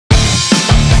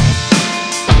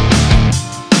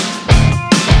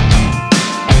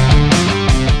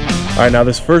All right, now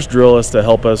this first drill is to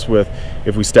help us with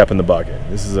if we step in the bucket.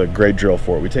 This is a great drill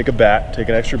for it. We take a bat, take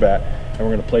an extra bat, and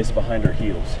we're gonna place it behind our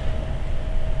heels.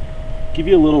 Give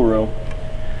you a little room,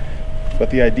 but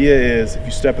the idea is if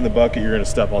you step in the bucket, you're gonna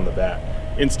step on the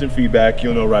bat. Instant feedback,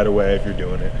 you'll know right away if you're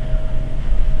doing it.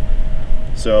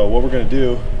 So what we're gonna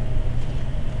do,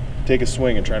 take a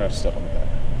swing and try not to step on the bat.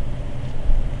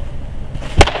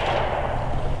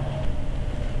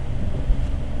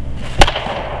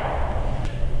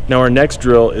 Now our next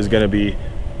drill is going to be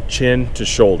chin to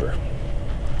shoulder.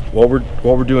 What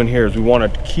we're doing here is we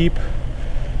want to keep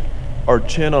our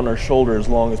chin on our shoulder as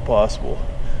long as possible.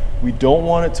 We don't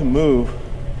want it to move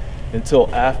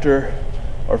until after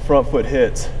our front foot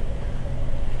hits.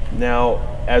 Now,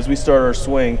 as we start our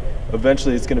swing,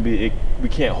 eventually it's going to be, we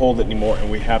can't hold it anymore and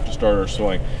we have to start our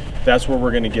swing. That's where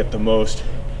we're going to get the most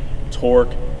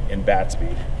torque and bat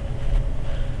speed.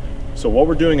 So what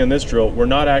we're doing in this drill, we're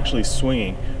not actually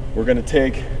swinging. We're going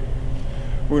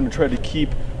to try to keep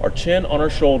our chin on our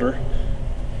shoulder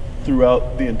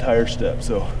throughout the entire step.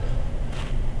 So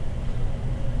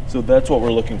that's what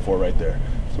we're looking for right there.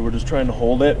 So we're just trying to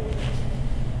hold it,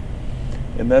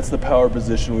 and that's the power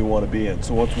position we want to be in.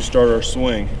 So once we start our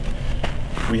swing,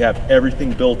 we have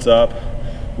everything built up,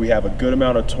 we have a good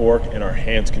amount of torque, and our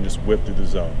hands can just whip through the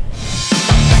zone.